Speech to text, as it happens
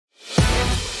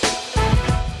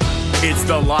It's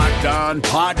the Locked On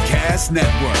Podcast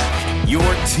Network, your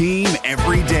team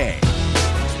every day.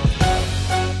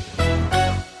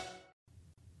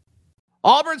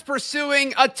 Auburn's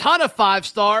pursuing a ton of 5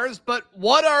 stars, but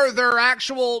what are their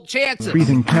actual chances?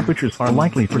 Freezing temperatures are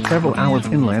likely for several hours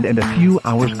inland and a few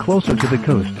hours closer to the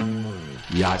coast.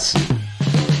 Yes.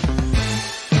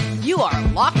 You are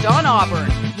Locked On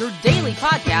Auburn, your daily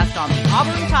podcast on the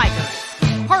Auburn Tigers.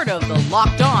 Part of the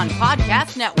Locked On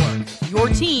Podcast Network, your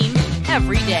team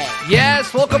every day.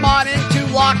 Yes, welcome on into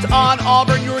Locked On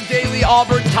Auburn, your daily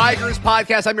Auburn Tigers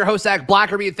podcast. I'm your host, Zach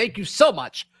Blackerby, and thank you so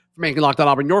much for making Locked On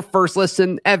Auburn your first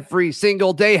listen every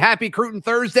single day. Happy Recruiting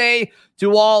Thursday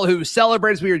to all who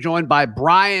celebrate. We are joined by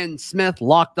Brian Smith,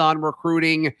 Locked On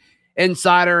Recruiting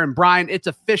Insider. And Brian, it's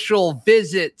official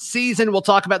visit season. We'll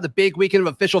talk about the big weekend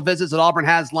of official visits that Auburn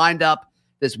has lined up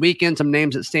this weekend, some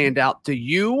names that stand out to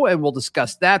you, and we'll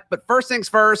discuss that. But first things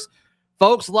first,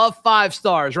 folks love 5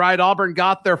 stars, right? Auburn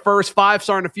got their first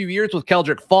 5-star in a few years with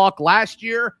Keldrick Falk last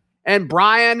year. And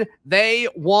Brian, they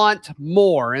want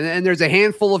more. And there's a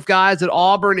handful of guys that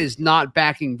Auburn is not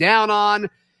backing down on.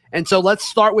 And so let's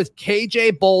start with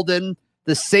KJ Bolden,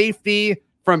 the safety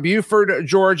from Buford,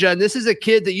 Georgia. And this is a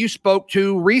kid that you spoke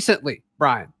to recently,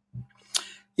 Brian.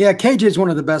 Yeah, KJ is one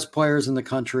of the best players in the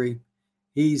country.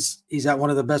 He's at one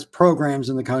of the best programs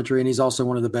in the country, and he's also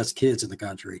one of the best kids in the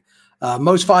country.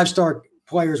 Most 5-star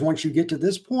players, once you get to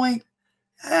this point,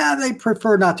 they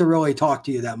prefer not to really talk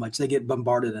to you that much. They get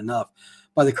bombarded enough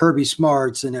by the Kirby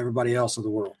Smarts and everybody else in the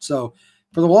world. So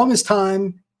for the longest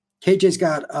time, KJ's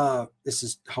got, this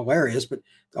is hilarious, but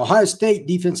the Ohio State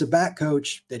defensive back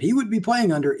coach that he would be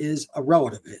playing under is a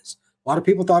relative of his. A lot of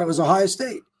people thought it was Ohio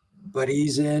State, but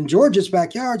he's in Georgia's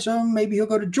backyard, so maybe he'll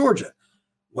go to Georgia.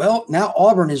 Well, now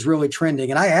Auburn is really trending,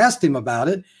 and I asked him about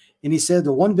it, and he said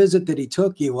the one visit that he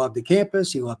took, he loved the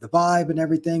campus, he loved the vibe and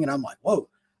everything, and I'm like, whoa,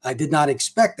 I did not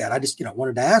expect that. I just,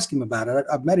 wanted to ask him about it.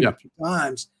 I've met him a few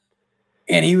times,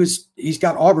 and he's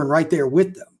got Auburn right there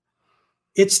with them.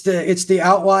 It's the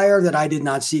outlier that I did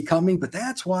not see coming, but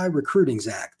that's why recruiting,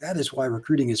 Zach. That is why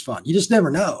recruiting is fun. You just never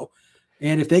know.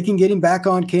 And if they can get him back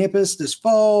on campus this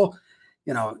fall,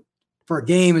 for a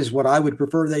game is what I would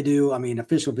prefer they do. I mean,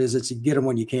 official visits, you get them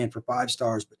when you can for 5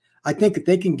 stars. But I think if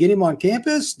they can get him on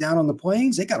campus down on the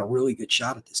plains, they got a really good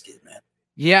shot at this kid, man.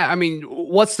 Yeah, I mean,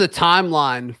 what's the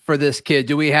timeline for this kid?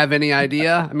 Do we have any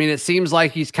idea? I mean, it seems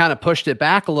like he's kind of pushed it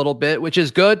back a little bit, which is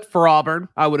good for Auburn,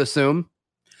 I would assume.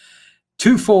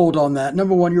 Twofold on that.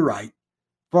 Number one, you're right,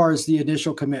 as far as the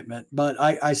initial commitment. But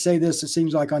I say this, it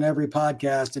seems like on every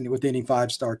podcast and with any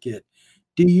 5-star kid.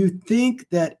 Do you think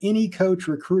that any coach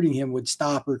recruiting him would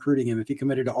stop recruiting him if he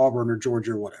committed to Auburn or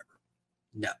Georgia or whatever?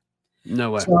 No.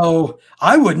 No way. So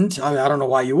I wouldn't. I don't know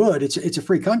why you would. It's a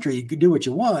free country. You can do what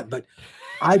you want. But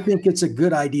I think it's a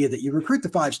good idea that you recruit the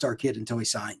 5-star kid until he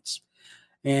signs.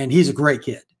 And he's a great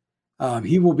kid.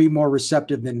 He will be more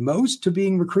receptive than most to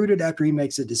being recruited after he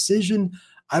makes a decision.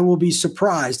 I will be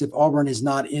surprised if Auburn is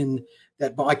not in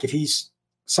that. Like if he's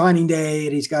signing day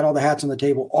and he's got all the hats on the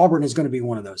table, Auburn is going to be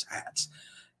one of those hats.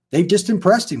 They've just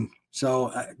impressed him.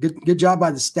 So good job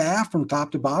by the staff from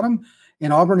top to bottom.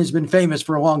 And Auburn has been famous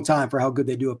for a long time for how good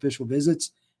they do official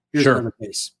visits. Here's another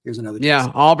case. Here's another case.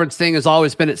 Yeah, Auburn's thing has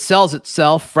always been it sells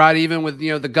itself, right? Even with,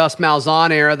 the Gus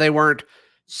Malzahn era, they weren't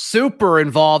super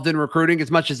involved in recruiting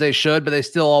as much as they should, but they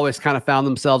still always kind of found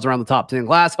themselves around the top 10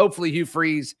 class. Hopefully Hugh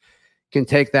Freeze can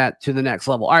take that to the next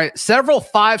level. All right, several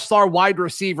 5-star wide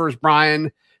receivers,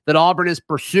 Brian, that Auburn is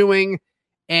pursuing,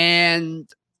 and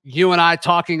you and I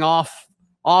talking off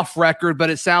record, but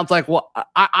it sounds like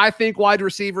I think wide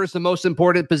receiver is the most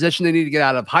important position they need to get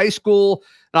out of high school.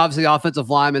 And obviously offensive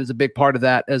lineman is a big part of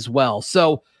that as well.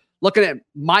 So looking at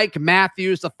Mike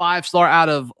Matthews, the 5-star out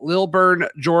of Lilburn,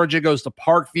 Georgia, goes to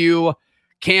Parkview.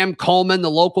 Cam Coleman,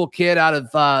 the local kid out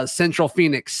of Central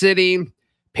Phoenix City.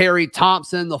 Perry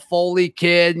Thompson, the Foley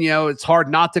kid. It's hard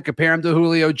not to compare him to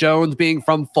Julio Jones being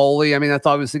from Foley. I mean, that's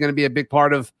obviously going to be a big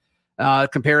part of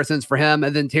comparisons for him.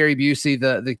 And then Terry Busey,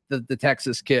 the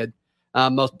Texas kid.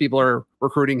 Most people are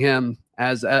recruiting him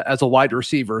as a wide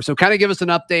receiver. So kind of give us an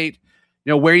update,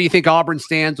 where you think Auburn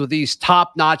stands with these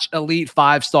top-notch elite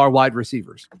 5-star wide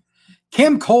receivers.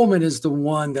 Cam Coleman is the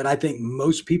one that I think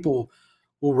most people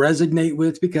will resonate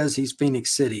with because he's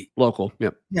Phoenix City. Local,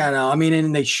 yep. Yeah, no, I mean,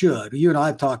 and they should. You and I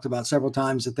have talked about several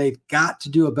times that they've got to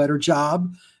do a better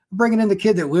job of bringing in the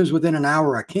kid that lives within an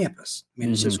hour of campus. I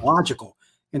mean, it's just logical.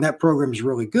 And that program is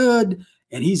really good,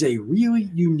 and he's a really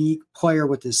unique player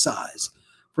with his size.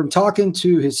 From talking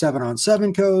to his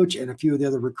 7-on-7 coach and a few of the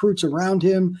other recruits around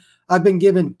him, I've been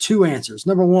given 2 answers.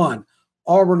 Number one,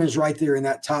 Auburn is right there in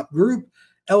that top group.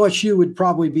 LSU would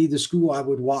probably be the school I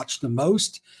would watch the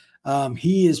most.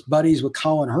 He is buddies with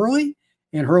Colin Hurley,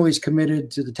 and Hurley's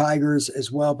committed to the Tigers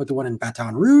as well, but the one in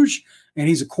Baton Rouge, and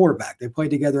he's a quarterback. They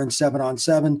played together in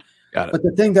 7-on-7. But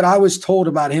the thing that I was told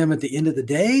about him at the end of the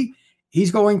day,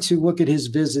 he's going to look at his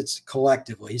visits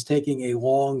collectively. He's taking a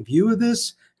long view of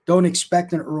this. Don't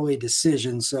expect an early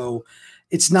decision, so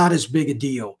it's not as big a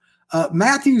deal.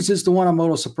 Matthews is the one I'm a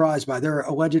little surprised by. They're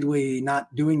allegedly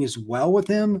not doing as well with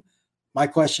him. My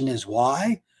question is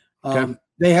why?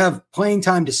 They have playing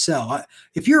time to sell.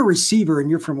 If you're a receiver and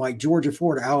you're from like Georgia,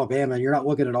 Florida, Alabama, and you're not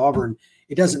looking at Auburn,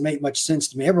 it doesn't make much sense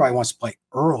to me. Everybody wants to play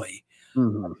early.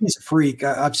 He's a freak.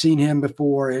 I've seen him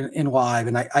before in live,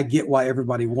 and I get why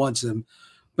everybody wants him.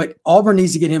 But Auburn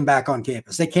needs to get him back on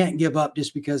campus. They can't give up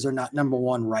just because they're not number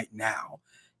one right now.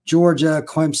 Georgia,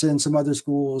 Clemson, some other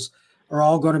schools are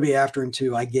all going to be after him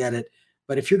too. I get it.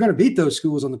 But if you're going to beat those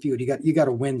schools on the field, you got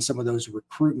to win some of those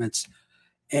recruitments.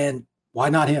 And why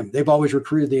not him? They've always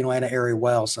recruited the Atlanta area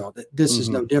well, so this is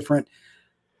no different.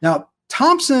 Now,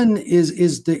 Thompson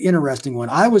is the interesting one.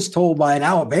 I was told by an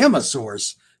Alabama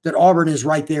source that Auburn is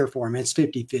right there for him. It's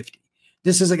 50-50.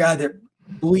 This is a guy that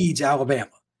bleeds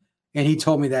Alabama, and he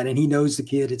told me that, and he knows the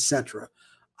kid, etc.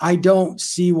 I don't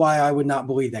see why I would not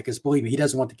believe that, because believe me, he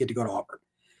doesn't want the kid to go to Auburn.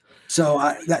 So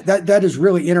that is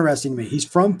really interesting to me. He's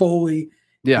from Foley.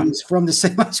 Yeah. He's from the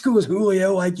same high school as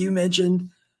Julio, like you mentioned,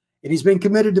 and he's been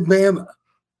committed to Bama.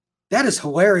 That is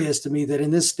hilarious to me that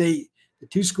in this state, the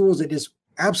two schools that just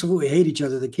absolutely hate each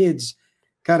other, the kids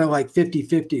kind of like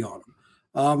 50-50 on them.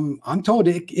 I'm told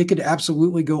it could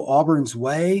absolutely go Auburn's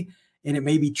way, and it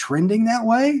may be trending that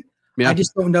way. Yeah. I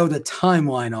just don't know the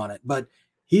timeline on it, but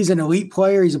he's an elite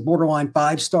player. He's a borderline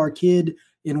 5-star kid.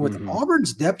 And with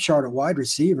Auburn's depth chart at wide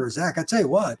receiver, Zach, I tell you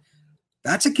what,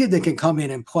 that's a kid that can come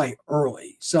in and play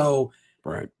early. So,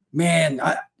 man,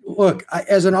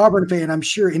 as an Auburn fan, I'm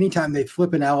sure anytime they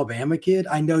flip an Alabama kid,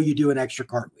 I know you do an extra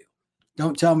cartwheel.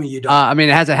 Don't tell me you don't. I mean,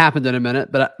 it hasn't happened in a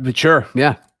minute, but sure.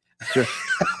 Yeah. Sure.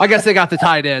 I guess they got the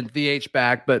tight end, the H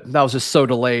back, but that was just so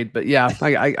delayed. But yeah,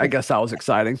 I guess that was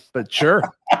exciting. But sure.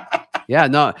 Yeah,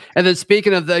 no. And then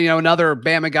speaking of another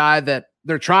Bama guy that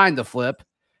they're trying to flip,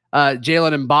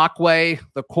 Jalen Mbakwe,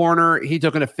 the corner, he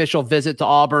took an official visit to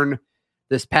Auburn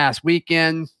this past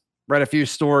weekend. Read a few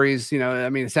stories.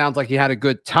 It sounds like he had a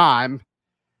good time.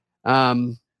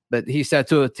 But he said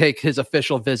to take his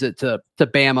official visit to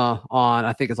Bama on,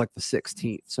 I think it's like the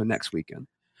 16th, so next weekend.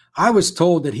 I was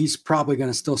told that he's probably going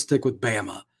to still stick with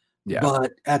Bama. Yeah.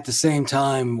 But at the same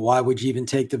time, why would you even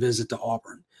take the visit to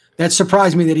Auburn? That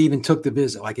surprised me that he even took the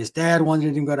visit. Like his dad wanted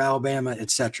him to go to Alabama,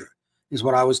 etc., is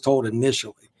what I was told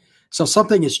initially. So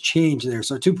something has changed there.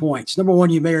 So 2 points. Number one,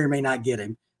 you may or may not get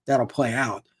him. That'll play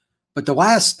out. But the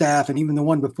last staff, and even the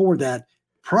one before that,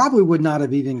 probably would not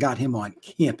have even got him on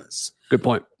campus. Good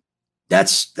point.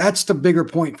 That's the bigger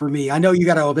point for me. I know you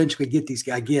got to eventually get these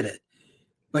guys. I get it.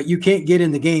 But you can't get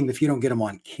in the game if you don't get them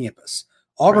on campus.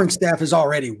 Auburn staff is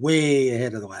already way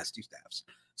ahead of the last two staffs.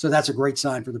 So that's a great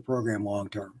sign for the program long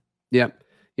term. Yep.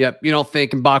 You don't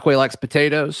think Mbakwe likes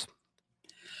potatoes?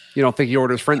 You don't think he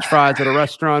orders French fries at a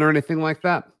restaurant or anything like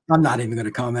that? I'm not even going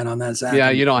to comment on that, Zach. Yeah,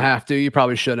 you don't have to. You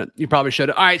probably shouldn't.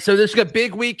 All right, so this is a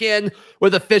big weekend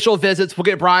with official visits. We'll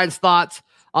get Brian's thoughts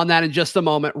on that in just a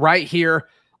moment right here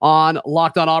on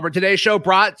Locked on Auburn. Today's show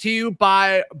brought to you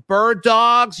by Bird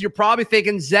Dogs. You're probably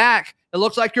thinking, Zach, it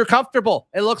looks like you're comfortable.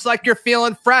 It looks like you're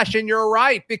feeling fresh, and you're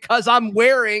right, because I'm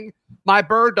wearing my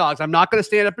Bird Dogs. I'm not going to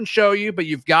stand up and show you, but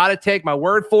you've got to take my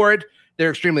word for it.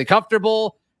 They're extremely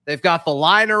comfortable. They've got the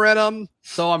liner in them,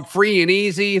 so I'm free and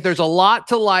easy. There's a lot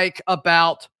to like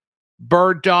about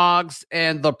Bird Dogs,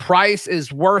 and the price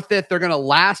is worth it. They're going to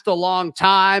last a long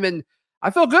time, and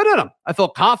I feel good in them. I feel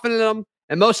confident in them.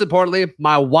 And most importantly,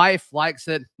 my wife likes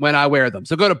it when I wear them.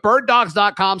 So go to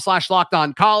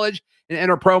birddogs.com/lockedoncollege and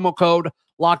enter promo code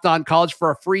LockedOnCollege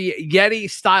for a free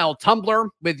Yeti-style tumbler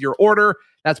with your order.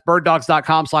 That's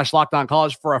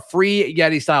birddogs.com/lockedoncollege for a free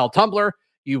Yeti-style tumbler.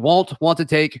 You won't want to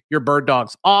take your Bird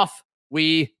Dogs off.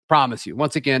 We promise you.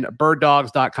 Once again,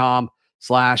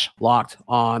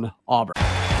 birddogs.com/lockedonauburn.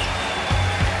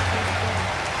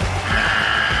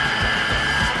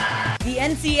 The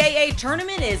NCAA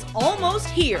tournament is almost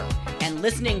here, and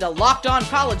listening to Locked On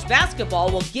College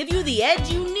Basketball will give you the edge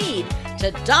you need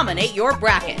to dominate your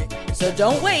bracket. So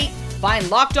don't wait. Find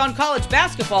Locked On College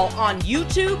Basketball on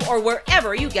YouTube or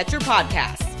wherever you get your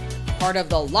podcasts. Part of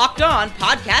the Locked On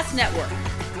Podcast Network.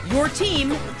 Your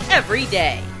team every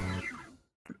day.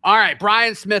 All right,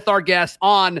 Brian Smith, our guest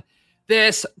on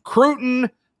this Cruton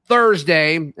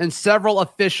Thursday, and several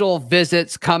official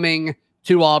visits coming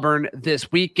to Auburn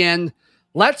this weekend.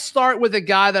 Let's start with a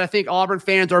guy that I think Auburn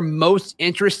fans are most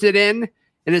interested in,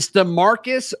 and it's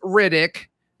DeMarcus Riddick,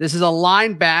 This is a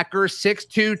linebacker,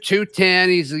 6'2", 210.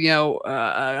 He's,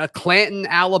 a Clanton,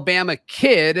 Alabama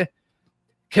kid,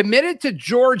 committed to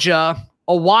Georgia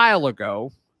a while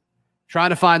ago.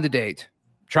 Trying to find the date.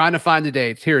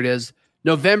 Here it is.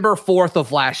 November 4th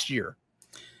of last year.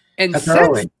 And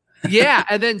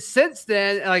and then since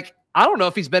then, I don't know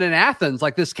if he's been in Athens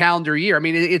this calendar year. I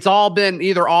mean, it's all been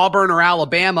either Auburn or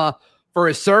Alabama for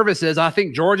his services. I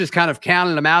think Georgia's kind of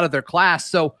counting him out of their class.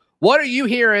 So what are you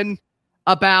hearing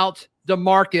about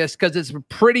DeMarcus? Because it's a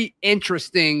pretty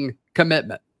interesting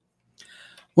commitment.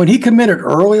 When he committed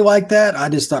early like that, I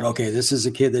just thought, okay, this is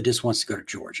a kid that just wants to go to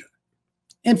Georgia.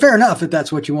 And fair enough if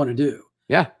that's what you want to do.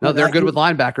 Yeah, no, they're good with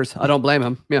linebackers. I don't blame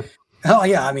him. Yeah. Hell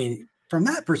yeah. I mean, from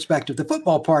that perspective, the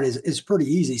football part is pretty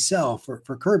easy sell for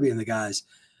Kirby and the guys.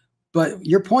 But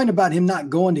your point about him not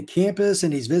going to campus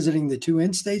and he's visiting the 2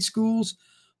 in-state schools,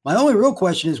 my only real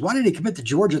question is, why did he commit to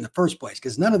Georgia in the first place?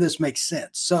 Because none of this makes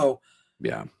sense. So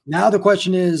yeah, now the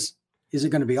question is it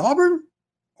going to be Auburn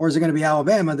or is it going to be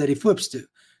Alabama that he flips to?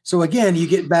 So again, you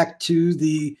get back to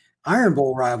the Iron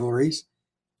Bowl rivalries.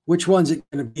 Which one's it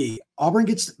going to be? Auburn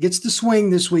gets the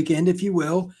swing this weekend, if you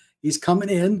will. He's coming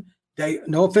in.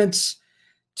 No offense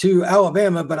to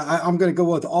Alabama, but I'm going to go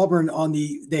with Auburn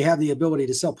they have the ability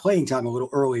to sell playing time a little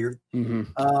earlier.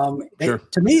 Mm-hmm. Sure.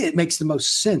 To me, it makes the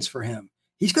most sense for him.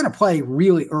 He's going to play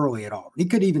really early at Auburn. He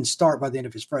could even start by the end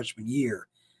of his freshman year.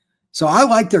 So I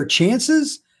like their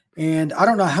chances, and I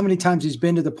don't know how many times he's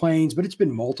been to the Plains, but it's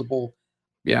been multiple.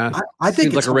 Yeah, I think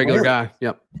seems it's like a regular hilarious. guy.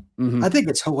 Yep. Mm-hmm. I think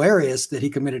it's hilarious that he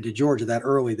committed to Georgia that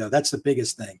early, though. That's the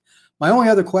biggest thing. My only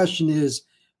other question is,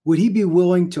 would he be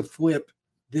willing to flip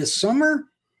this summer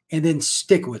and then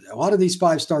stick with it? A lot of these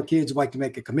 5-star kids like to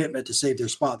make a commitment to save their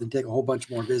spot, then take a whole bunch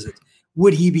more visits.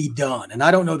 Would he be done? And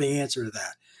I don't know the answer to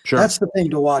that. Sure. That's the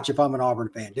thing to watch if I'm an Auburn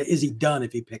fan. Is he done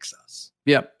if he picks us?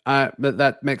 Yep. But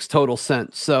that makes total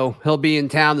sense. So he'll be in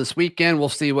town this weekend. We'll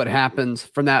see what happens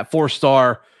from that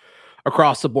 4-star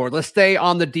across the board. Let's stay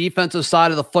on the defensive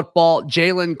side of the football.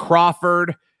 Jalen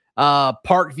Crawford,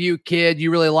 Parkview kid.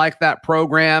 You really like that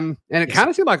program. And it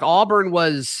kind of seemed like Auburn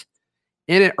was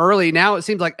in it early. Now it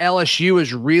seems like LSU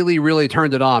has really, really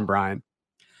turned it on, Brian.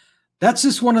 That's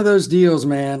just one of those deals,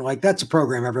 man. That's a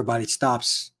program everybody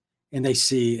stops and they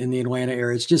see in the Atlanta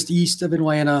area. It's just east of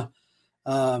Atlanta,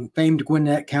 famed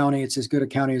Gwinnett County. It's as good a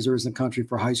county as there is in the country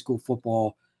for high school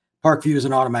football. Parkview is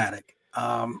an automatic.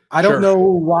 I don't know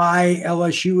why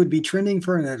LSU would be trending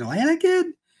for an Atlanta kid.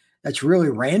 That's really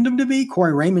random to me.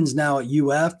 Corey Raymond's now at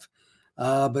UF.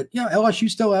 But LSU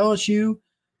still LSU.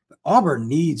 Auburn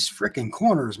needs freaking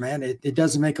corners, man. It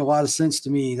doesn't make a lot of sense to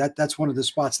me. That's one of the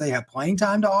spots they have playing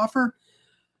time to offer.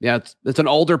 Yeah, it's an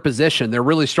older position. They're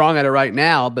really strong at it right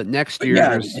now, but next year,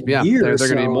 they're going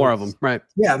to need more of them, right?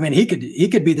 Yeah, I mean, he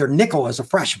could be their nickel as a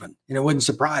freshman, and it wouldn't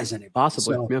surprise anybody.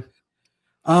 Possibly, so,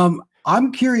 yeah.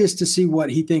 I'm curious to see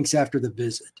what he thinks after the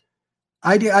visit.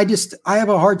 I have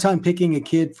a hard time picking a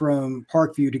kid from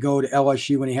Parkview to go to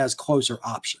LSU when he has closer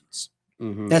options.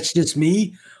 Mm-hmm. That's just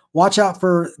me. Watch out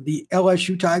for the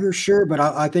LSU Tigers, sure, but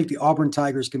I think the Auburn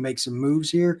Tigers can make some moves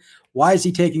here. Why is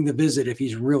he taking the visit if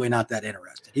he's really not that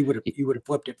interested? He would have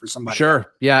flipped it for somebody. Sure, else.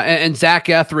 Yeah, and Zach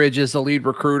Etheridge is the lead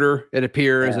recruiter, it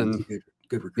appears, and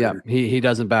good recruiter. Yeah, he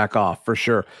doesn't back off for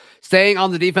sure. Staying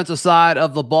on the defensive side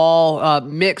of the ball,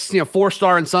 mixed,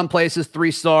 4-star in some places,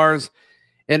 3 stars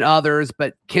in others.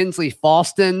 But Kinsley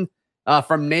Falston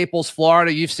from Naples,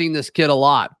 Florida, you've seen this kid a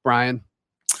lot, Brian.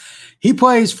 He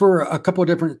plays for a couple of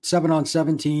different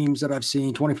 7-on-7 teams that I've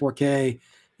seen, 24K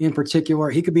in particular.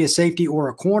 He could be a safety or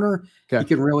a corner. Okay. He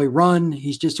can really run.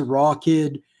 He's just a raw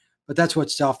kid, but that's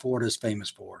what South Florida is famous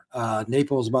for.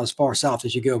 Naples is about as far south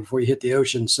as you go before you hit the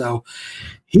ocean. So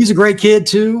he's a great kid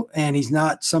too, and he's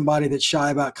not somebody that's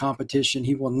shy about competition.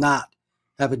 He will not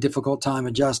have a difficult time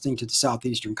adjusting to the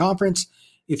Southeastern Conference.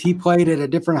 If he played at a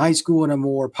different high school in a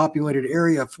more populated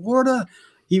area of Florida,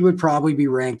 he would probably be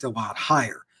ranked a lot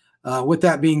higher. With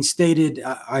that being stated,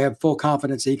 I have full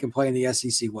confidence that he can play in the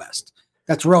SEC West.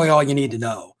 That's really all you need to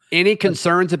know. Any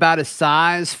concerns about his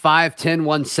size? 5'10",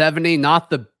 170,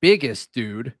 not the biggest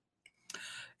dude.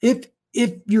 If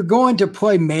you're going to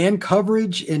play man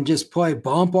coverage and just play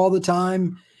bump all the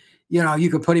time, you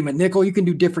can put him at nickel. You can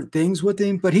do different things with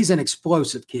him, but he's an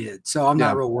explosive kid, so I'm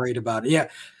not real worried about it. Yeah,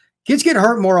 kids get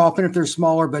hurt more often if they're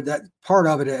smaller, but that part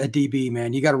of it, a DB,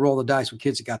 man, you got to roll the dice with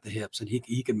kids that got the hips, and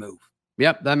he can move.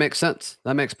 Yep, that makes sense.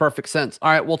 That makes perfect sense.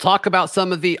 All right, we'll talk about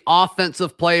some of the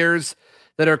offensive players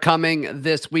that are coming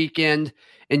this weekend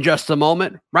in just a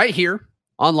moment, right here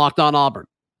on Locked On Auburn.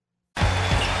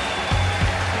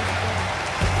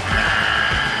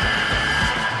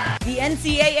 The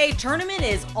NCAA tournament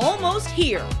is almost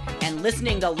here, and And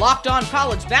listening to Locked On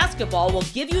College Basketball will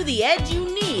give you the edge you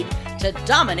need to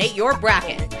dominate your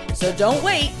bracket. So don't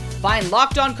wait. Find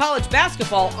Locked On College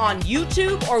Basketball on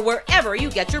YouTube or wherever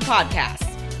you get your podcasts.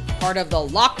 Part of the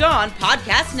Locked On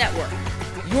Podcast Network.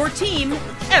 Your team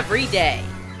every day.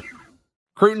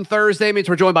 Recruiting Thursday means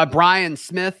we're joined by Brian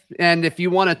Smith. And if you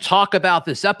want to talk about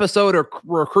this episode or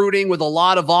recruiting with a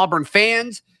lot of Auburn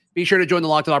fans, be sure to join the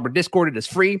Locked On Auburn Discord. It is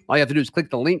free. All you have to do is click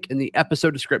the link in the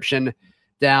episode description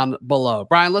down below.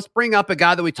 Brian, let's bring up a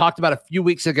guy that we talked about a few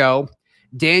weeks ago,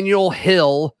 Daniel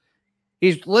Hill.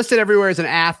 He's listed everywhere as an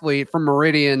athlete from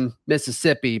Meridian,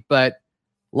 Mississippi, but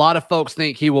a lot of folks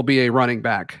think he will be a running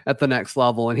back at the next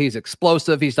level, and he's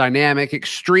explosive, he's dynamic,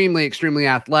 extremely, extremely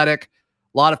athletic.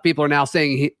 A lot of people are now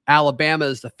saying Alabama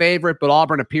is the favorite, but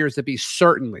Auburn appears to be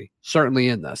certainly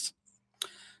in this.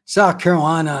 South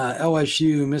Carolina,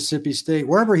 LSU, Mississippi State,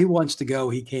 wherever he wants to go,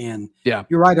 he can. Yeah.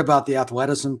 You're right about the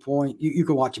athleticism point. You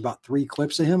can watch about 3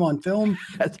 clips of him on film.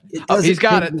 He's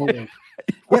got it.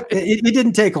 Yep, it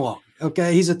didn't take long.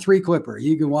 Okay, he's a 3 clipper.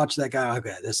 You can watch that guy.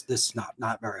 Okay, this is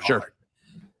not very hard.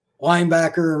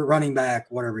 Linebacker, running back,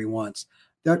 whatever he wants.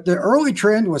 The early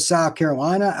trend was South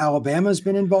Carolina. Alabama's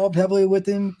been involved heavily with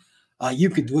him.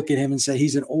 You could look at him and say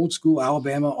he's an old school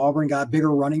Alabama, Auburn guy,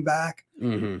 bigger running back.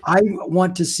 Mm-hmm. I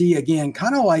want to see, again,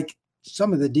 kind of like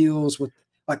some of the deals with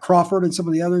like Crawford and some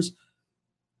of the others.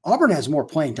 Auburn has more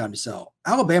playing time to sell.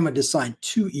 Alabama just signed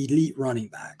 2 elite running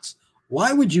backs.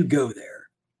 Why would you go there?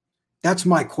 That's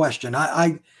my question.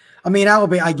 I mean,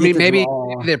 Alabama, I get maybe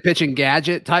they're pitching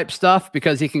gadget type stuff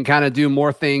because he can kind of do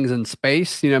more things in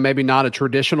space, maybe not a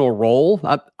traditional role.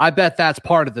 I bet that's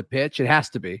part of the pitch. It has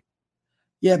to be.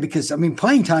 Yeah, because,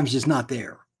 playing time is just not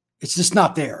there. It's just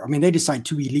not there. They just signed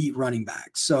 2 elite running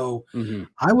backs. So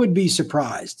I would be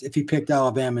surprised if he picked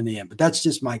Alabama in the end, but that's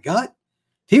just my gut.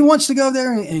 If he wants to go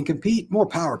there and compete, more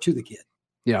power to the kid,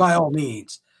 by all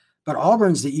means. But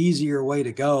Auburn's the easier way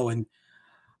to go. And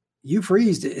Hugh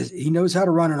Freeze, he knows how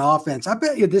to run an offense. I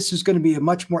bet you this is going to be a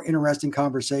much more interesting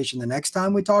conversation the next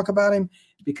time we talk about him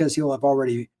because he'll have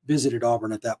already visited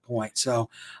Auburn at that point. So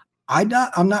I'm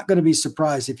not going to be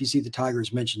surprised if you see the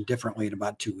Tigers mentioned differently in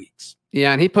about 2 weeks.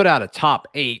 Yeah, and he put out a top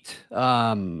 8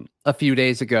 a few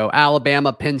days ago.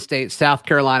 Alabama, Penn State, South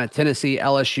Carolina, Tennessee,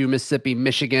 LSU, Mississippi,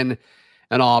 Michigan,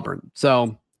 and Auburn.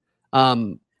 So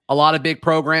a lot of big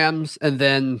programs, and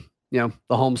then the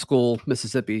homeschool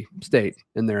Mississippi State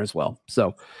in there as well.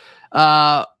 So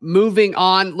moving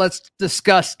on, let's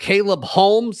discuss Caleb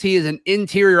Holmes. He is an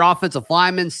interior offensive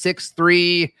lineman,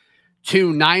 6'3",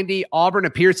 290. Auburn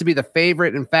appears to be the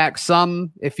favorite. In fact,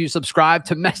 if you subscribe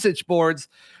to message boards,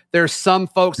 there's some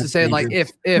folks that say like,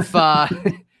 if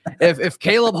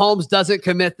Caleb Holmes doesn't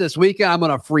commit this weekend, I'm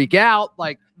going to freak out.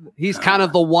 Like he's kind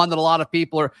of the one that a lot of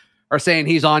people are saying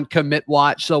he's on commit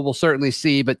watch. So we'll certainly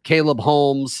see, but Caleb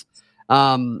Holmes,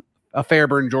 a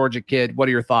Fairburn, Georgia kid. What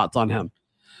are your thoughts on him?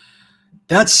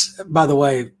 That's, by the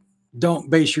way, don't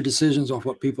base your decisions off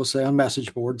what people say on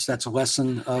message boards. That's a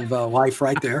lesson of life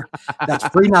right there. That's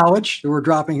free knowledge that we're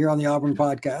dropping here on the Auburn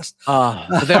podcast.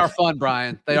 But they are fun,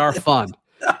 Brian. They are fun.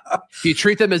 If you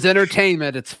treat them as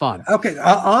entertainment, it's fun. Okay,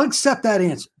 I'll accept that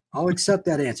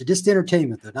answer. Just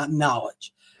entertainment, though, not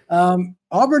knowledge.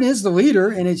 Auburn is the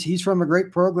leader, and he's from a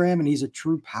great program, and he's a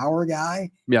true power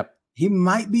guy. Yep. He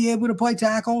might be able to play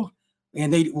tackle,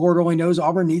 and Lord only knows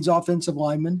Auburn needs offensive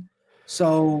linemen.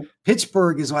 So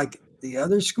Pittsburgh is like the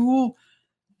other school.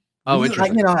 Oh,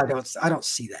 interesting. I don't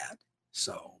see that.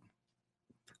 So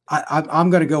I'm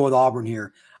going to go with Auburn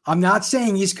here. I'm not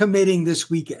saying he's committing this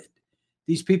weekend.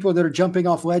 These people that are jumping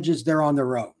off ledges, they're on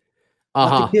their own.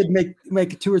 Let the kid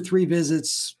make 2 or 3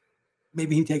 visits.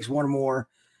 Maybe he takes 1 or more.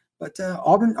 But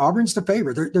Auburn's the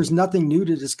favorite. There's nothing new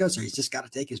to discuss here. He's just got to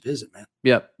take his visit, man.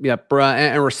 Yep.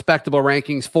 And respectable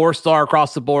rankings, 4-star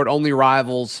across the board. Only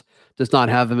Rivals does not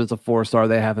have him as a 4-star.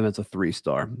 They have him as a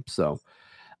 3-star. So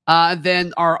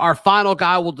then our final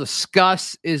guy we'll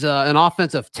discuss is an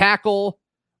offensive tackle,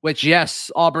 which, yes,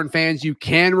 Auburn fans, you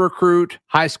can recruit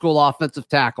high school offensive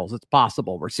tackles. It's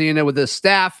possible. We're seeing it with this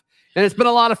staff. And it's been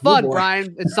a lot of fun,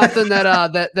 Brian. It's something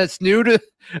that's new to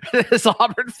this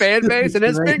Auburn fan base, and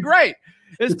it's been great.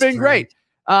 It's been great.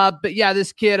 But yeah,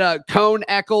 this kid, Cone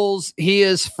Eccles, he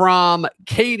is from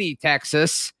Katy,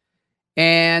 Texas.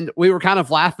 And we were kind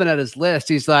of laughing at his list.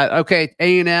 He's like, okay,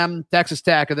 A&M, Texas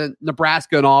Tech, and then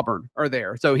Nebraska and Auburn are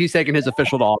there. So he's taking his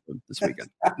official to Auburn this weekend,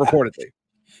 reportedly.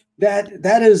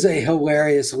 That is a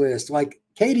hilarious list. Like,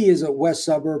 Katy is a west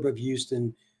suburb of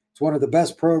Houston. It's one of the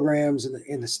best programs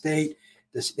in the state.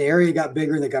 The area got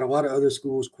bigger. They got a lot of other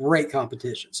schools, great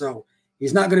competition. So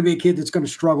he's not going to be a kid that's going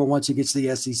to struggle once he gets to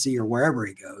the SEC or wherever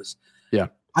he goes. Yeah.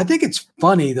 I think it's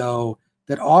funny, though,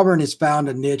 that Auburn has found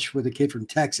a niche with a kid from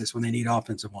Texas when they need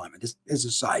offensive linemen. Just as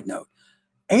a side note.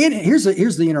 And here's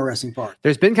the interesting part.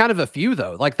 There's been kind of a few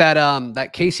though, like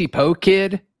that Casey Poe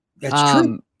kid. That's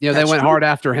true. They went hard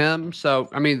after him. So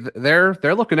I mean, they're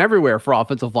looking everywhere for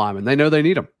offensive linemen. They know they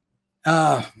need them.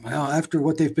 Well, after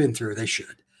what they've been through, they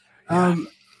should.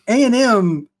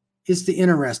 A&M is the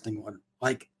interesting one.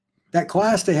 Like that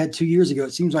class they had 2 years ago,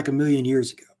 it seems like a million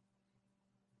years ago.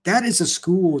 That is a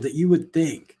school that you would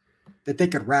think that they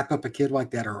could wrap up a kid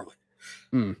like that early.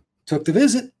 Took the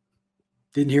visit,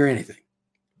 didn't hear anything.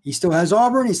 He still has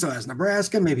Auburn. He still has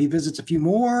Nebraska. Maybe he visits a few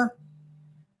more.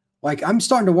 Like, I'm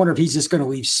starting to wonder if he's just going to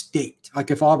leave state.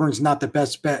 Like, if Auburn's not the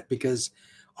best bet, because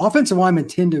offensive linemen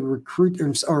tend to recruit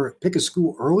or pick a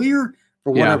school earlier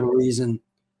for whatever reason.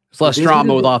 It's less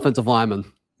drama with offensive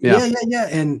linemen. Yeah.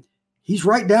 And he's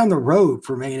right down the road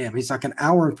from A&M. He's like an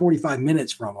hour and 45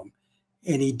 minutes from him,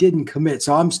 and he didn't commit.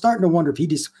 So I'm starting to wonder if he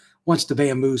just wants to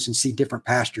vamoose and see different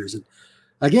pastures. And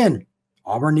again,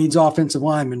 Auburn needs offensive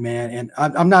linemen, man. And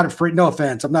I'm not afraid. No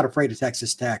offense. I'm not afraid of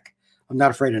Texas Tech. I'm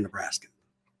not afraid of Nebraska.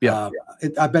 Yeah.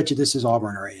 I bet you this is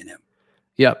Auburn or A&M.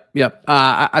 Yep.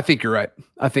 I think you're right.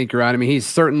 I mean, he's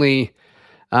certainly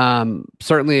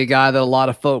a guy that a lot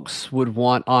of folks would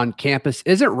want on campus.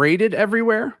 Isn't rated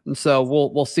everywhere. And so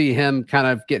we'll see him kind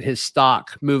of get his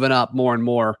stock moving up more and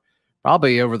more,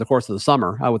 probably over the course of the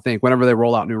summer, I would think, whenever they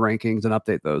roll out new rankings and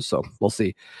update those. So we'll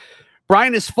see.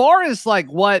 Brian, as far as like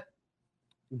what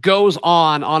goes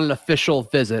on an official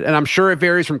visit, and I'm sure it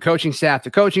varies from coaching staff to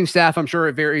coaching staff. I'm sure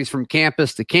it varies from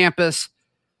campus to campus.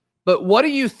 But what do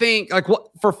you think, like, what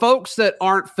for folks that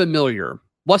aren't familiar,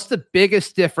 what's the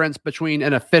biggest difference between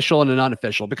an official and an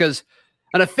unofficial? Because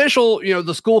an official,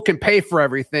 the school can pay for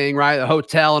everything, right? The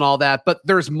hotel and all that, but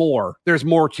there's more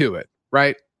to it,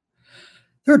 right?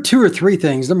 There are two or three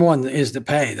things. Number one is the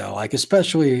pay, though. Like,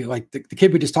 especially like the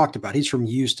kid we just talked about, he's from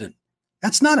Houston.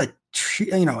 That's not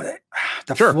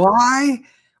to fly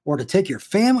or to take your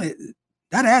family.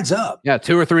 That adds up. Yeah.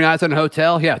 2 or 3 nights in a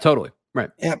hotel. Yeah, totally. Right.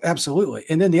 Yeah, absolutely.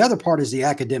 And then the other part is the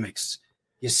academics.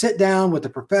 You sit down with the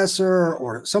professor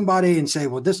or somebody and say,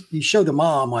 well, you show the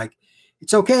mom, like,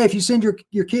 it's okay if you send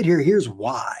your kid here. Here's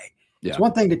why. Yeah. It's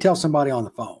one thing to tell somebody on the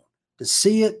phone, to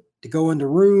see it, to go into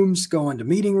rooms, go into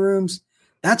meeting rooms.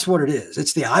 That's what it is.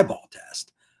 It's the eyeball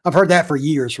test. I've heard that for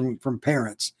years from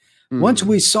parents. Once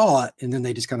we saw it, and then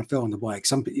they just kind of fill in the blank.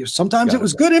 Sometimes it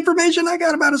was good information I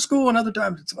got about a school, and other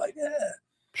times it's like,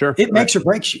 sure, it makes or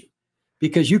breaks you,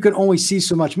 because you can only see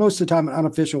so much. Most of the time, an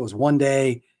unofficial is 1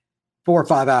 day, 4 or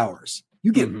 5 hours.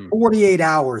 You get 48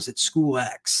 hours at school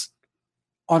X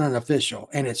on an official,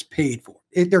 and it's paid for.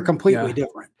 They're completely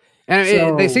different.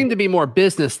 And they seem to be more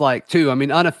business-like, too. I mean,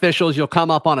 unofficials, you'll come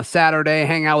up on a Saturday,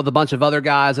 hang out with a bunch of other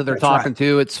guys that they're talking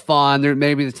to. It's fun. There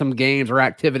may be some games or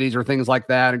activities or things like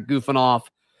that and goofing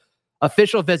off.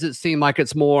 Official visits seem like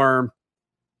it's more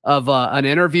of an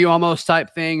interview almost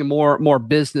type thing, and more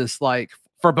business-like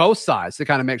for both sides to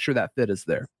kind of make sure that fit is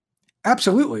there.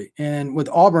 Absolutely. And with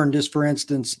Auburn, just for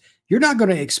instance, you're not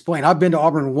going to explain. I've been to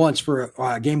Auburn once for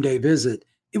a game day visit.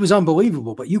 It was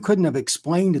unbelievable, but you couldn't have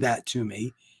explained that to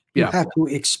me. You have to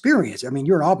experience. I mean,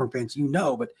 you're an Auburn fan,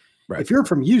 so but if you're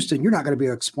from Houston, you're not going to be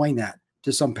able to explain that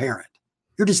to some parent.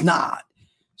 You're just not.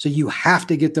 So you have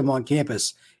to get them on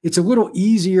campus. It's a little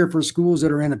easier for schools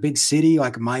that are in a big city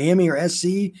like Miami or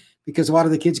SC, because a lot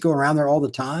of the kids go around there all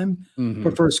the time.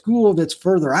 But for a school that's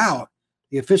further out,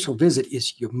 the official visit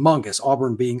is humongous,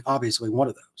 Auburn being obviously one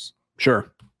of those. Sure.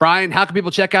 Brian, how can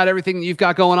people check out everything that you've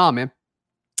got going on, man?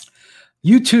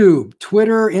 YouTube,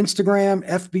 Twitter, Instagram,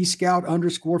 FB Scout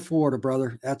 _Florida,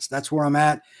 brother. That's where I'm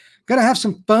at. Gonna have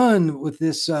some fun with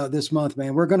this month,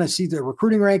 man. We're gonna see the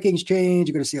recruiting rankings change.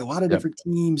 You're gonna see a lot of different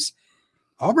teams,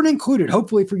 Auburn included.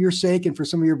 Hopefully, for your sake and for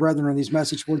some of your brethren on these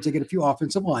message boards, they get a few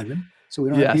offensive linemen, so we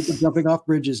don't have people jumping off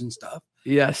bridges and stuff.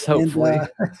 Yes, hopefully,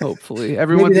 hopefully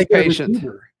everyone be patient.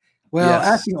 Well,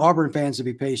 asking Auburn fans to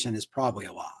be patient is probably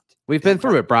a lot. We've been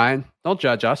through it, Brian. Don't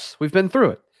judge us. We've been through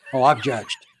it. Oh, I've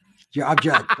judged. Yeah, I've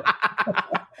judged.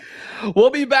 We'll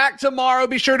be back tomorrow.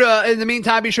 In the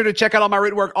meantime, be sure to check out all my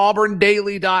written work,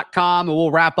 auburndaily.com, and we'll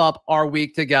wrap up our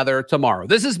week together tomorrow.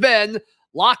 This has been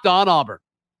Locked On Auburn.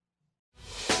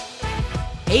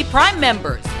 Hey, Prime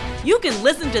members, you can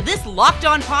listen to this Locked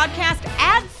On podcast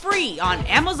ad-free on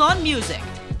Amazon Music.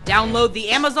 Download the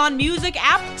Amazon Music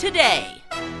app today.